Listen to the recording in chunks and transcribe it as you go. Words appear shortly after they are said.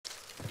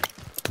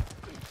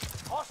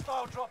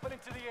Hostile dropping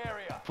into the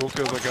area. Full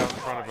kills I got in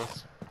front of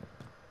us.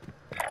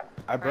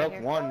 I broke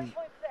one.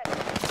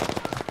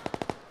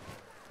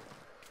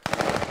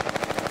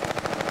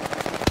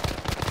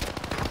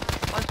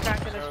 One's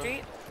back in the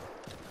street.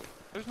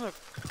 There's no.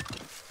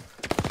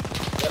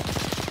 Yep.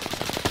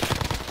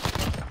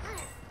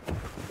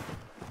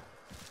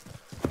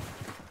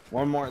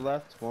 One more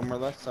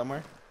left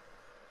somewhere.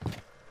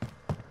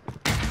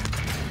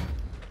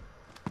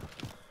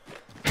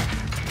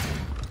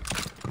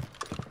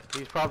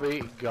 He's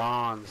probably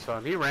gone,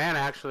 son. He ran,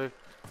 actually.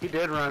 He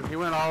did run. He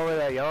went all the way to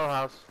that yellow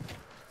house.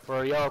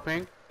 Or yellow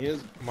pink. He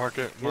is.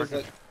 Market.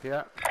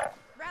 Yeah.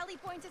 Rally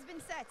point has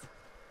been set.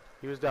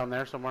 He was down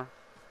there somewhere.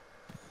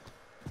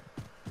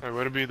 Alright,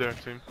 way to be there,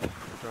 team.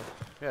 Okay.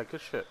 Yeah,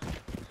 good shit.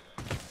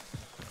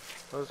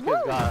 Those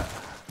kids got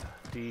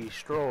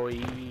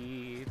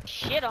destroyed.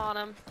 Shit on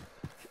him.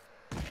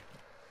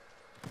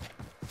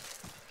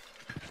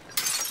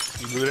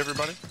 You loot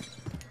everybody?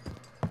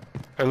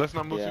 Hey, let's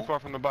not move too far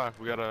from the buy.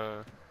 We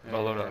gotta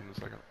load out in a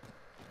second.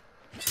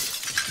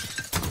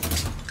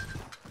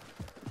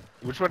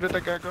 Which way did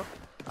that guy go?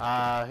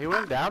 He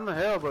went down the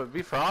hill, but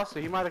be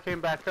frosty. He might have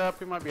came back up.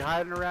 He might be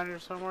hiding around here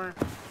somewhere.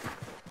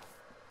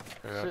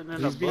 Yeah. Sitting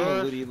in He's the being a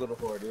bush. loony little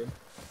whore, dude.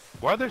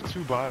 Why are there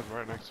two buys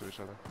right next to each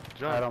other?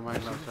 John, That don't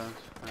make no sense.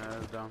 Yeah,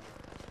 that's dumb.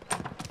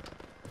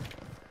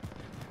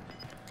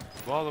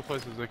 of all the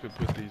places they could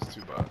put these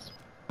two buys.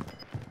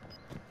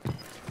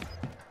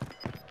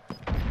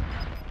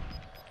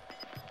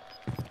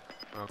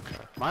 Okay.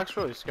 Mike's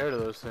really scared of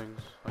those things.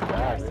 Like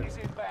that, Gas dude. is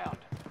inbound.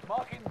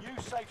 Marking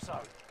new safe zone.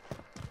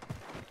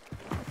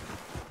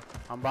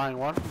 I'm buying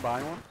one. I'm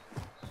buying one.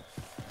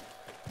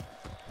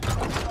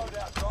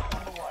 Loadout drop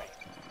on the way.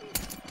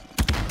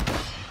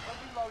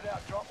 Heavy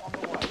loadout drop on the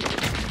way.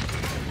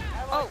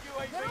 Allied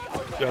UAV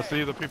overhead. Yeah,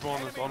 see the people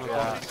on this Enemy the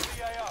dropping into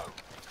the AO.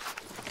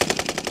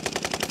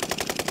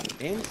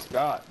 James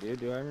Scott, dude.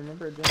 Do I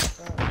remember James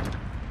Scott?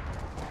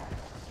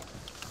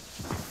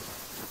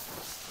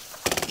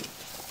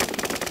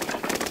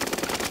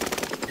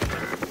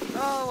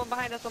 Oh, one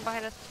behind us, one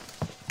behind us.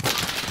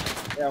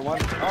 Yeah, one.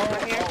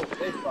 Right here. Oh,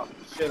 they fucking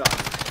shit on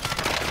me.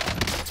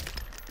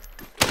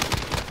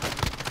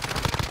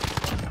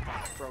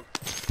 Broke.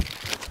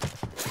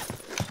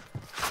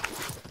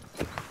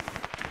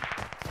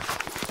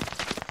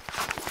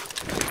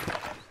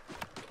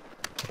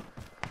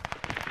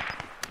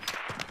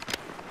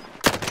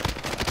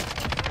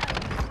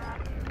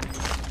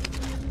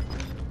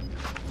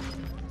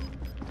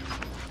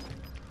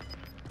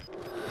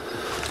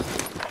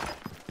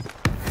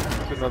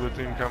 Another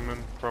team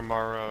coming from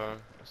our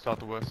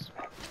southwest.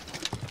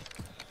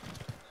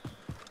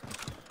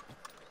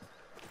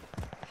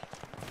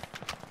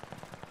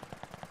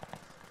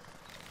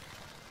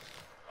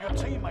 Your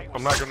teammate was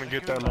I'm not gonna sent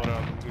get to that Gulag.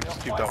 loadout. We They'll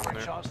just keep fight that for one a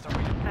there. chance to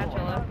Satchel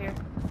redeploy. up here.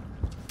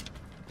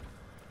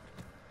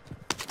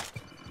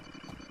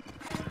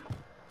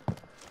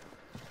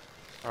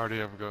 I already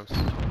have a ghost.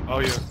 Oh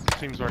yeah,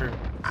 team's right here.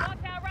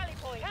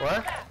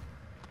 What?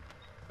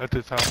 At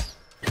this house.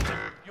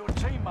 Your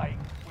teammate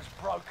was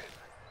broken.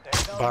 They're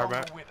no Bar longer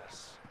back. with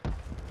us.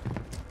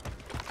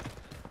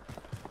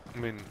 I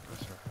mean,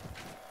 that's right.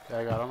 Yeah,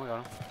 I got him. I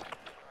got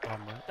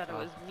him. Right. Thought it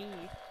was me.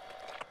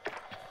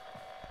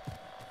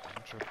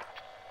 I'm sure.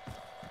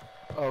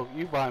 Oh,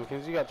 you buy him,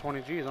 Kinsey. You got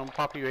 20 Gs. I'm gonna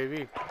pop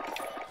UAV.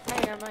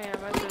 I am. I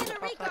There's a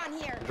recon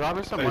here. Drop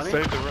me some Hey, money.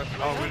 save the rest.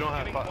 Oh, we don't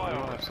have we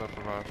don't have stuff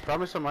for five. Drop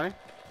me some money.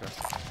 Yes.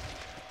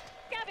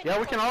 Yeah,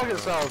 we can all get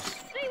selves.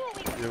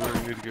 Yeah,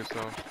 we need to get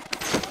some.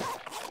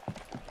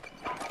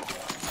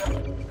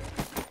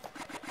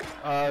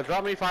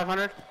 Drop me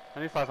 500. I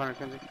need 500,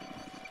 Kinsey.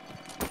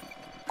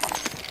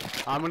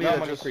 I'm gonna No need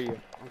money just. for you.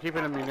 I'm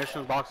keeping a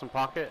munitions box and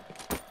pocket.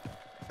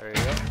 There you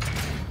go.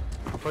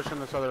 I'm pushing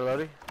this other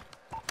loadie.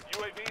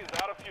 UAV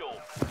is out of fuel.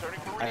 Turning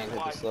for I ain't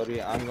hit this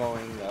loadie. I'm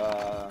going,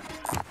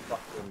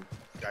 fucking,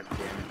 goddamn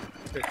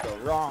it. Picked the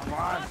wrong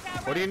one.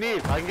 What do you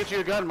need? I can get you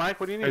a gun, Mike.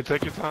 What do you Hey, need?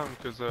 take your time,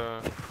 cause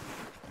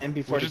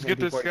MP40. we'll just get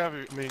this MP40.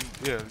 scav. I mean,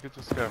 yeah, get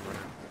this scav right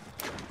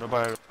here.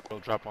 Nobody will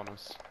drop on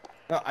us.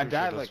 No, I Pretty sure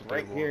died that's like what they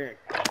right want. here.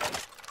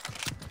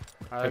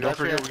 And don't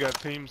forget, we got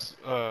teams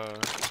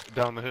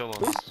down the hill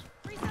on us.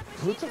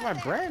 Who took my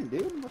brand,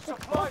 dude? What the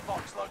Supply fuck?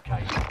 box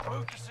located.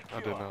 Move to secure.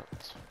 I did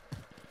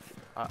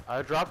not.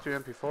 I dropped you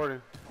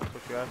MP40. That's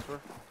what you asked for.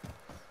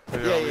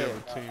 Hey, Yeah, we yeah. have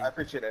a team. I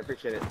appreciate it. I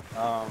appreciate it.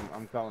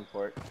 I'm coming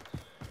for it.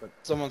 But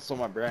someone stole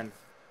my brand.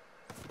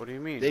 What do you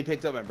mean? They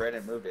picked up my brand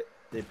and moved it.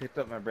 They picked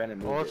up my brand and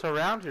moved Well, it. it's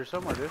around here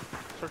somewhere, dude.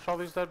 Search all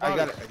these dead I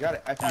bodies. got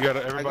it. I found You got it.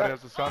 it. I Everybody got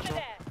has a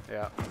satchel.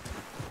 Yeah.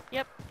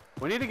 Yep.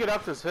 We need to get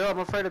up this hill. I'm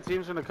afraid a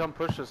team's gonna come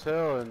push this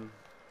hill and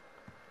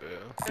Yeah.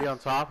 be on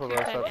top of us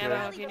up Ammo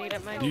here. if you need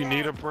it, Mike. Do you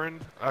need a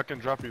brand? I can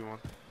drop you one.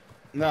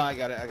 No, I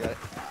got it. I got it.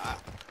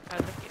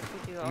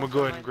 I'm gonna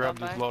go ahead and grab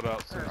this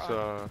loadout since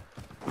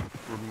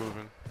we're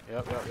moving.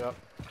 Yep.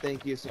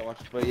 Thank you so much.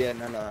 But yeah,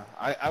 no.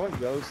 I went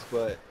ghost,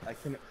 but I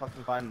couldn't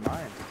fucking find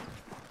mine.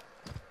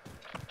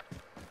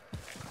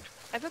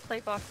 I have a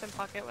plate box in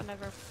pocket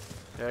whenever.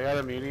 Yeah, I got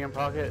a medium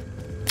pocket.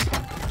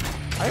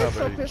 I get so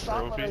Somebody pissed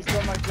off when they trophy.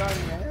 steal my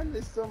gun, man.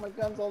 They steal my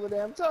guns all the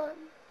damn time.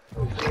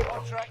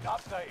 Contract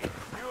updated.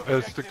 New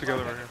Let's stick objective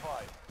together right here.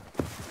 identified.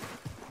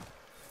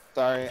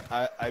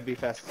 Sorry, I be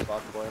fast as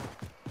fuck, boy.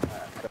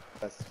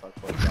 Fast as fuck,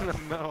 boy.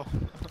 No.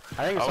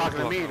 I think he's talking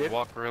to me, dude.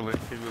 Walk really.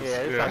 He was,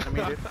 Yeah, he's talking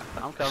to me, dude.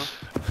 I'm coming.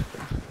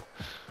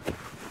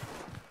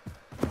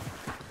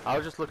 I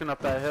was just looking up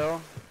that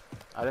hill.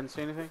 I didn't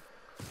see anything.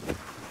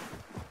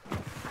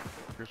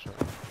 Good shot.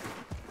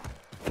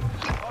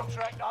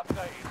 Contract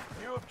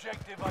updated. New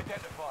objective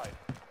identified.